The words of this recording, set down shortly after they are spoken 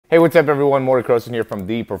Hey, what's up everyone? Morey Croson here from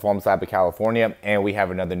the Performance Lab of California, and we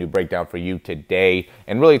have another new breakdown for you today.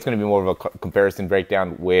 And really it's going to be more of a comparison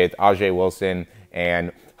breakdown with Ajee Wilson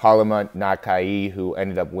and Halima Nakaayi, who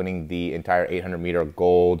ended up winning the entire 800-meter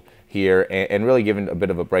gold here, and really giving a bit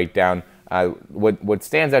of a breakdown. What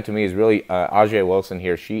stands out to me is really Ajee Wilson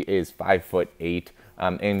here. She is 5'8"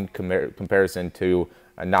 in comparison to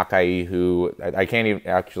Nakaayi, who I can't even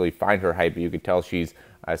actually find her height, but you could tell she's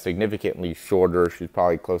significantly shorter. She's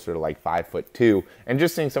probably closer to like 5'2", and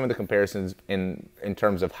just seeing some of the comparisons in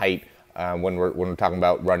terms of height when we're talking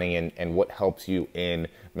about running and what helps you in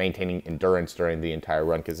maintaining endurance during the entire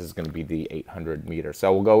run, because this is going to be the 800 meter.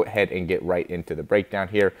 So we'll go ahead and get right into the breakdown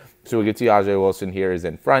here. So we can see Ajee Wilson here is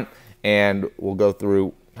in front, and we'll go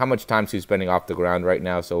through how much time she's spending off the ground right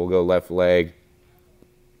now. So we'll go left leg.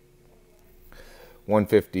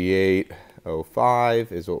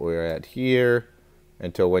 158.05 is what we're at here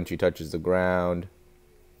until when she touches the ground.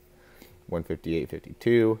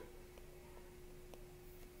 158.52.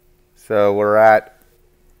 So we're at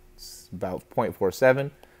about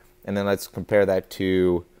 0.47, and then let's compare that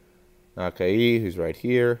to Nakaayi, who's right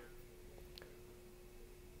here.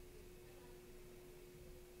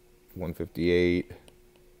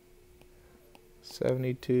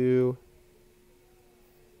 158.72.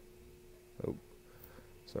 Oh,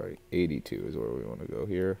 sorry, 82 is where we want to go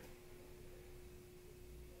here.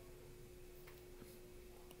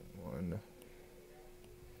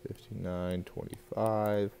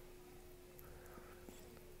 159.25.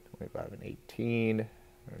 25 and 18,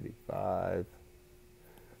 35,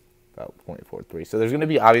 about 0.43. So there's going to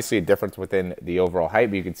be obviously a difference within the overall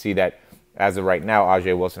height, but you can see that as of right now,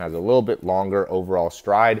 Ajee Wilson has a little bit longer overall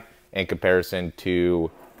stride in comparison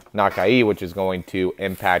to Nakaayi, which is going to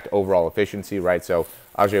impact overall efficiency, right? So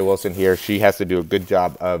Ajee Wilson here, she has to do a good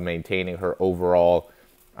job of maintaining her overall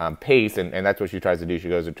pace, and that's what she tries to do. She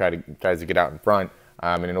goes and tries to get out in front.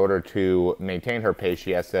 And in order to maintain her pace, she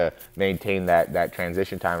has to maintain that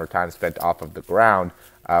transition time or time spent off of the ground,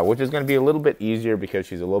 which is going to be a little bit easier because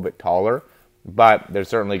she's a little bit taller, but there's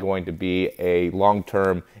certainly going to be a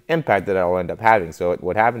long-term impact that it'll end up having. So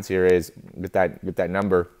what happens here is with that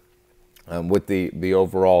number, with the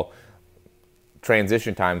overall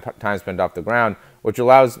transition time spent off the ground, which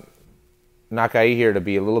allows Nakaayi here to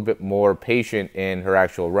be a little bit more patient in her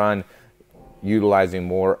actual run, utilizing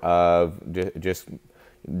more of just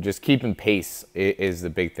keeping pace is the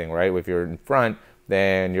big thing, right? If you're in front,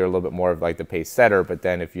 then you're a little bit more of like the pace setter, but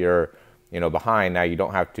then if you're behind, now you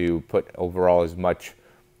don't have to put overall as much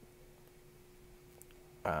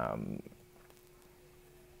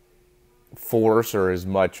force or as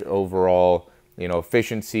much overall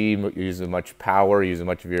efficiency, use as much power, use as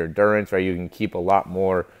much of your endurance, right? You can keep a lot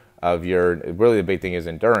more of your, really the big thing is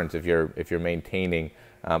endurance if you're maintaining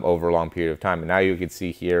over a long period of time. And now you can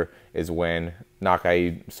see here is when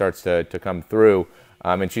Nakaayi starts to come through,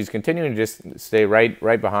 and she's continuing to just stay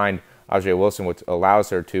right behind Ajee Wilson, which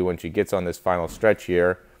allows her to, when she gets on this final stretch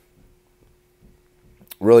here,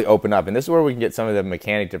 really open up. And this is where we can get some of the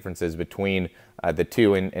mechanic differences between the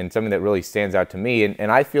two, and something that really stands out to me,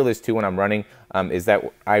 and I feel this too when I'm running, is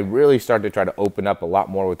that I really start to try to open up a lot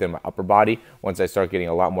more within my upper body once I start getting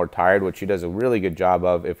a lot more tired, which she does a really good job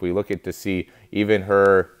of. If we look at to see even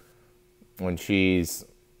her when she's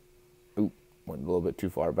went a little bit too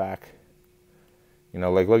far back,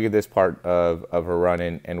 like look at this part of her run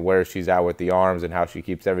and where she's at with the arms and how she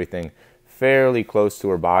keeps everything fairly close to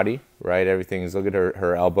her body, right? Everything's, look at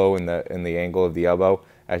her elbow and the angle of the elbow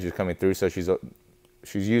as she's coming through. So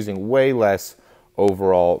she's using way less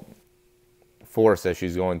overall force as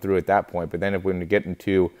she's going through at that point. But then if we get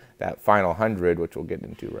into that final 100, which we'll get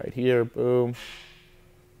into right here, boom.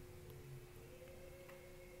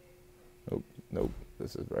 Nope,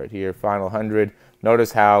 this is right here, final 100.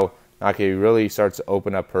 Notice how Nakaayi really starts to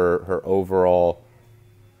open up her overall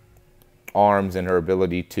arms and her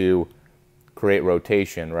ability to create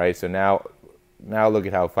rotation, right? So now look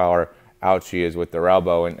at how far out she is with her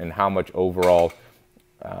elbow, and how much overall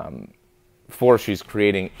force she's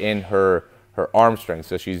creating in her arm strength.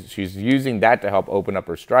 So she's using that to help open up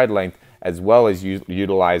her stride length, as well as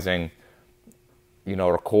utilizing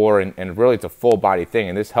her core, and really it's a full body thing.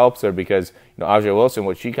 And this helps her because Ajee Wilson,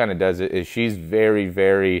 what she kind of does is she's very,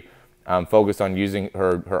 very focused on using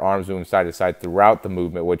her arms moving side to side throughout the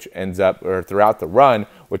movement, which ends up, or throughout the run,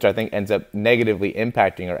 which I think ends up negatively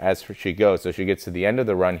impacting her as she goes. So she gets to the end of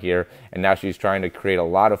the run here, and now she's trying to create a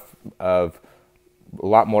lot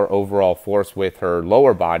more overall force with her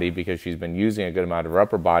lower body because she's been using a good amount of her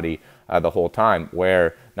upper body the whole time,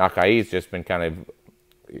 where Nakaayi's just been kind of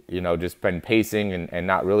just been pacing and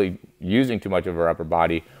not really using too much of her upper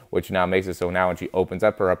body, which now makes it so now when she opens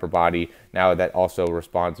up her upper body, now that also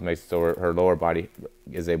responds and makes it so her lower body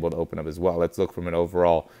is able to open up as well. Let's look from an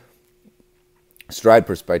overall stride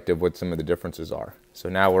perspective what some of the differences are. So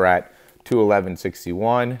now we're at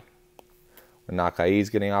 211.61. Nakaayi is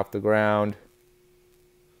getting off the ground.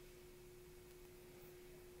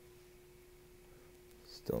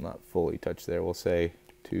 Still not fully touched there. We'll say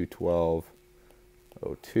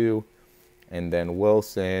 212.02. And then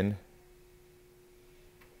Wilson,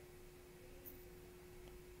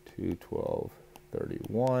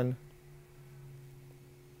 212.31.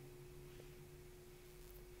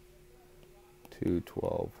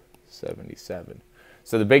 212.77.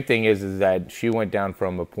 So the big thing is that she went down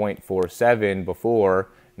from a 0.47 before,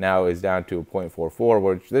 now is down to a 0.44,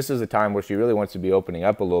 which this is a time where she really wants to be opening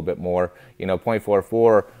up a little bit more. You know,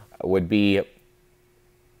 0.44 would be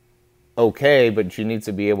okay, but she needs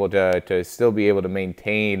to be able to still be able to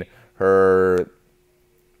maintain her,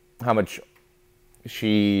 how much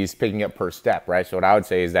she's picking up per step, right? So what I would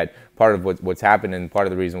say is that part of what's happened and part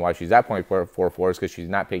of the reason why she's at 0.44 is because she's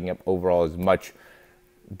not picking up overall as much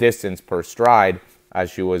distance per stride as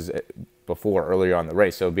she was before earlier on the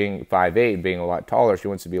race. So being 5'8", being a lot taller, she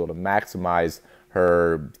wants to be able to maximize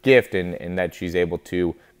her gift in that she's able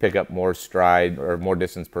to pick up more stride or more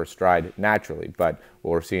distance per stride naturally. But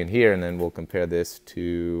what we're seeing here, and then we'll compare this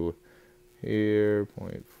to here,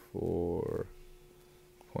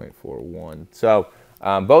 0.41. So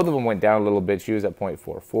both of them went down a little bit. She was at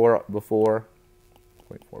 0.44 before,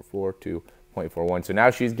 0.44 to 0.41. So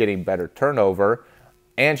now she's getting better turnover,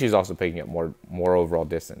 and she's also picking up more overall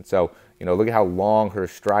distance. So, you know, look at how long her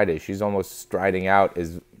stride is. She's almost striding out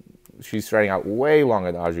she's striding out way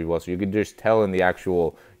longer than Ajee was. So you could just tell in the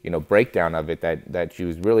actual, you know, breakdown of it that she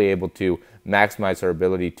was really able to maximize her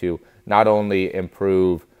ability to not only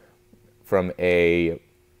improve from a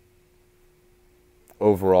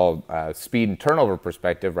overall speed and turnover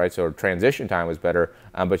perspective, right? So her transition time was better,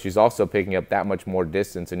 but she's also picking up that much more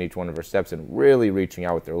distance in each one of her steps and really reaching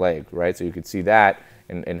out with her leg, right? So you could see that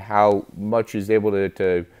and how much she's able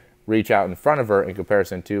to reach out in front of her in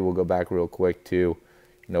comparison to, we'll go back real quick to, you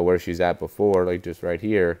know, where she's at before, like just right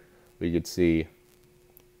here, we could see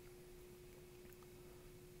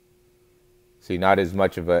not as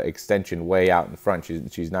much of an extension way out in front.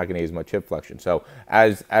 She's not getting as much hip flexion. So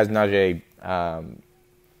as Nakaayi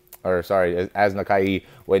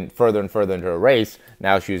went further and further into her race,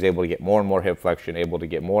 now she was able to get more and more hip flexion, able to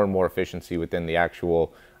get more and more efficiency within the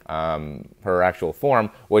actual her actual form,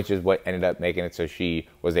 which is what ended up making it so she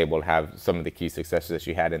was able to have some of the key successes that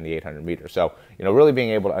she had in the 800 meters. So, you know, really being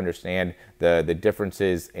able to understand the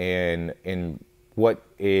differences in what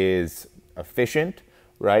is efficient,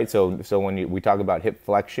 right? So when we talk about hip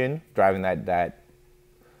flexion, driving that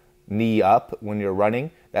knee up when you're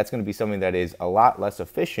running, that's going to be something that is a lot less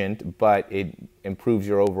efficient, but it improves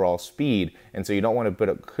your overall speed. And so you don't want to put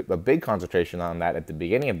a big concentration on that at the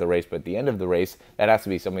beginning of the race, but at the end of the race, that has to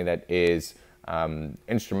be something that is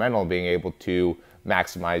instrumental in being able to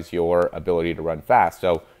maximize your ability to run fast.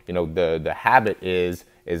 So, you know, the habit is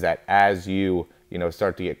that as you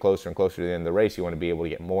start to get closer and closer to the end of the race, you want to be able to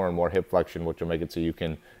get more and more hip flexion, which will make it so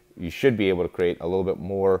you should be able to create a little bit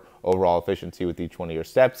more overall efficiency with each one of your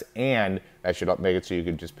steps, and that should make it so you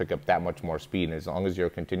can just pick up that much more speed. And as long as you're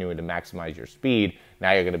continuing to maximize your speed,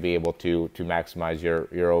 now you're going to be able to maximize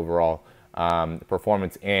your overall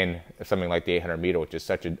performance in something like the 800 meter, which is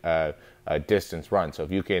such a distance run. So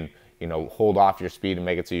if you can, hold off your speed and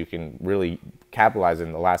make it so you can really capitalize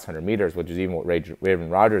in the last 100 meters, which is even what Raven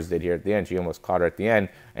Rogers did here at the end. She almost caught her at the end,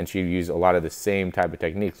 and she used a lot of the same type of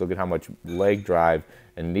techniques. Look at how much leg drive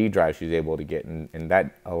and knee drive she's able to get, and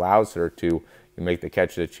that allows her to make the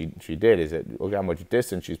catch that she did. Look how much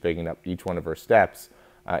distance she's picking up each one of her steps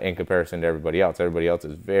in comparison to everybody else. Everybody else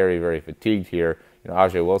is very, very fatigued here.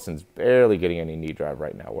 Ajee Wilson's barely getting any knee drive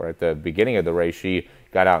right now, where at the beginning of the race, she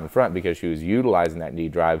got out in front because she was utilizing that knee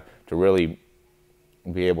drive to really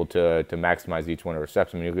be able to maximize each one of her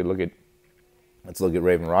steps. I mean, you could let's look at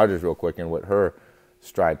Raven Rogers real quick and what her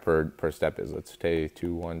stride per step is. Let's take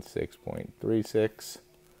 216.36.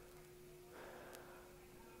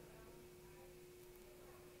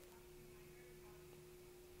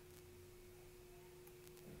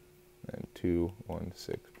 And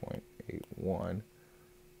 216.81.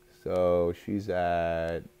 So she's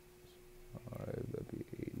at that'd be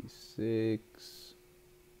 86.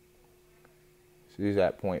 She's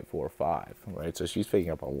at 0.45, right? So she's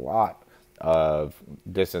picking up a lot of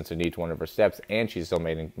distance in each one of her steps, and she's still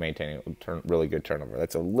maintaining really good turnover.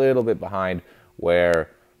 That's a little bit behind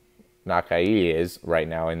where Nakaayi is right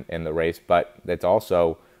now in the race, but that's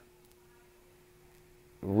also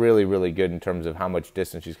really, really good in terms of how much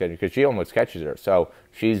distance she's catching, because she almost catches her. So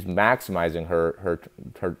she's maximizing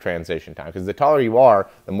her transition time, because the taller you are,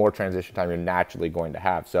 the more transition time you're naturally going to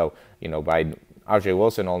have. So, you know, by Ajee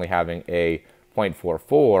Wilson only having a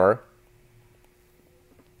 0.44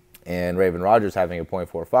 and Raven Rogers having a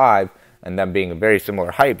 0.45, and them being a very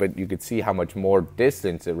similar height, but you could see how much more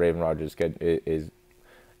distance that Raven Rogers is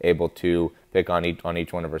able to pick on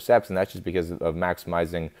each one of her steps, and that's just because of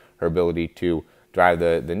maximizing her ability to drive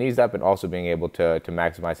the knees up, and also being able to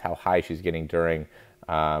maximize how high she's getting during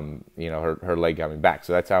you know, her leg coming back.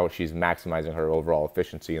 So that's how she's maximizing her overall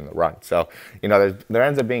efficiency in the run. So, you know, there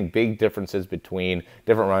ends up being big differences between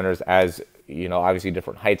different runners, as, you know, obviously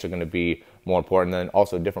different heights are going to be more important. Then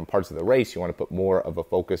also different parts of the race, you want to put more of a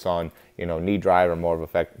focus on, you know, knee drive, or more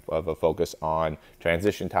of a focus on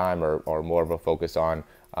transition time, or more of a focus on,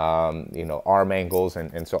 you know, arm angles.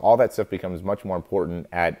 And so all that stuff becomes much more important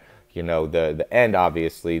at, you know, the end,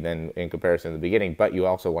 obviously, than in comparison to the beginning. But you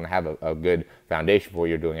also want to have a good foundation for what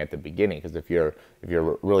you're doing at the beginning, because if you're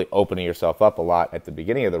really opening yourself up a lot at the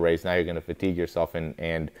beginning of the race, now you're going to fatigue yourself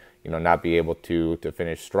and you know, not be able to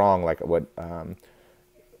finish strong, like what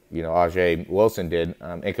you know, Ajee Wilson did,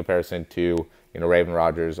 in comparison to, you know, Raven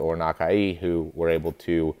Rogers or Nakaayi, who were able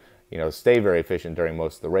to, you know, stay very efficient during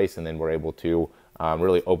most of the race, and then were able to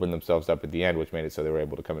really open themselves up at the end, which made it so they were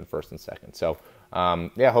able to come in first and second. So,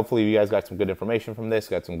 yeah, hopefully you guys got some good information from this,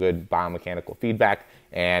 got some good biomechanical feedback,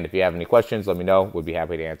 and if you have any questions, let me know. We'd be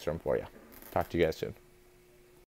happy to answer them for you. Talk to you guys soon.